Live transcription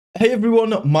Hey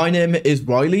everyone, my name is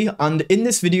Riley, and in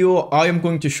this video I am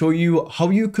going to show you how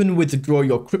you can withdraw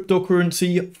your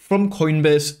cryptocurrency from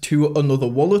Coinbase to another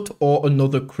wallet or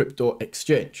another crypto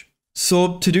exchange.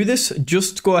 So to do this,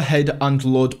 just go ahead and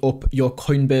load up your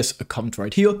Coinbase account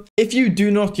right here. If you do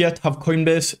not yet have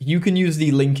Coinbase, you can use the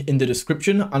link in the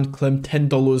description and claim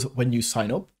 $10 when you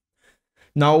sign up.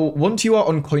 Now, once you are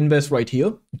on Coinbase right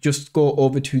here, just go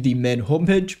over to the main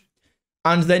homepage.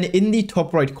 And then in the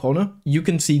top right corner, you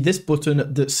can see this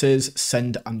button that says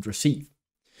send and receive.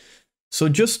 So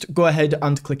just go ahead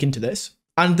and click into this,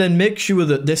 and then make sure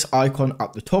that this icon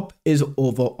at the top is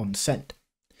over on send.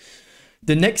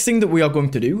 The next thing that we are going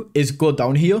to do is go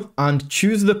down here and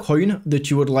choose the coin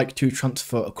that you would like to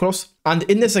transfer across. And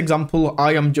in this example,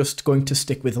 I am just going to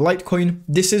stick with Litecoin.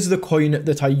 This is the coin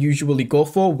that I usually go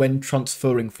for when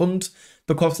transferring funds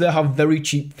because they have very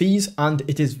cheap fees and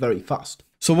it is very fast.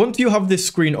 So once you have this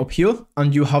screen up here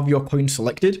and you have your coin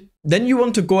selected, then you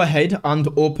want to go ahead and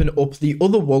open up the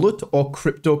other wallet or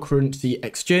cryptocurrency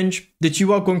exchange that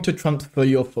you are going to transfer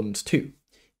your funds to.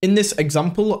 In this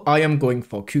example, I am going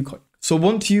for KuCoin. So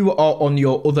once you are on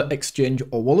your other exchange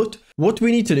or wallet, what we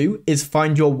need to do is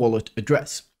find your wallet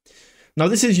address. Now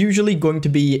this is usually going to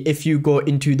be if you go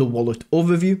into the wallet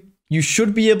overview, you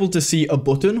should be able to see a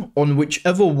button on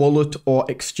whichever wallet or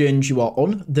exchange you are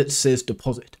on that says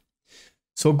deposit.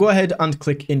 So go ahead and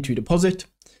click into deposit,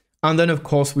 and then of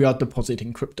course we are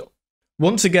depositing crypto.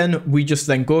 Once again, we just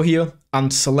then go here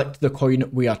and select the coin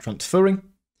we are transferring,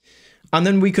 and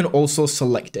then we can also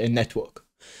select a network.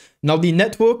 Now the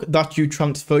network that you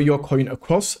transfer your coin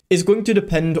across is going to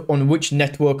depend on which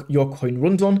network your coin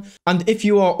runs on, and if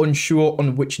you are unsure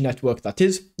on which network that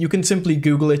is, you can simply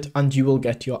Google it and you will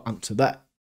get your answer there.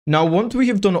 Now once we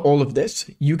have done all of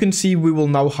this, you can see we will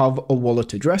now have a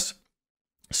wallet address.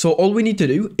 So all we need to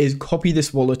do is copy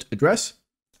this wallet address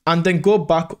and then go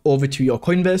back over to your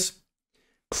Coinbase,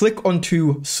 click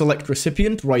onto select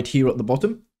recipient right here at the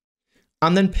bottom,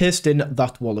 and then paste in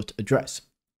that wallet address.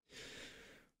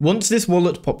 Once this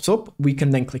wallet pops up, we can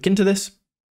then click into this.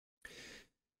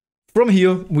 From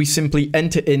here, we simply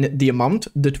enter in the amount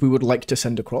that we would like to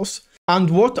send across. And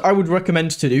what I would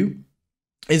recommend to do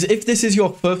is if this is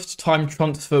your first time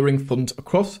transferring funds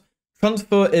across,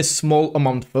 transfer a small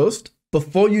amount first,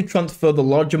 before you transfer the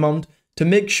large amount to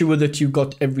make sure that you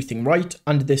got everything right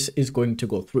and this is going to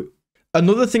go through.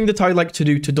 Another thing that I like to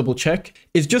do to double check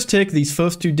is just take these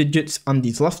first two digits and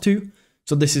these last two.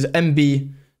 So this is MB,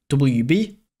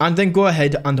 WB, and then go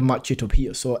ahead and match it up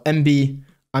here. So MB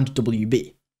and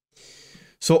WB.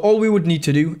 So all we would need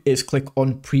to do is click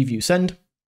on preview send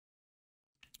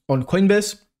on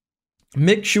Coinbase,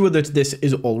 make sure that this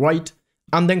is all right,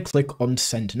 and then click on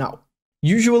send now.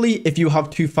 Usually, if you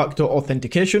have two-factor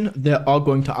authentication, they are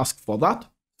going to ask for that.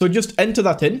 So just enter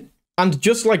that in, and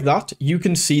just like that, you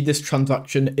can see this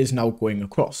transaction is now going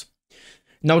across.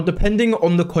 Now, depending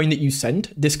on the coin that you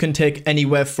send, this can take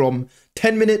anywhere from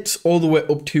 10 minutes all the way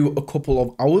up to a couple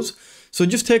of hours. So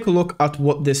just take a look at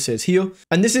what this says here.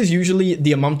 And this is usually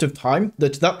the amount of time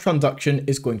that that transaction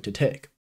is going to take.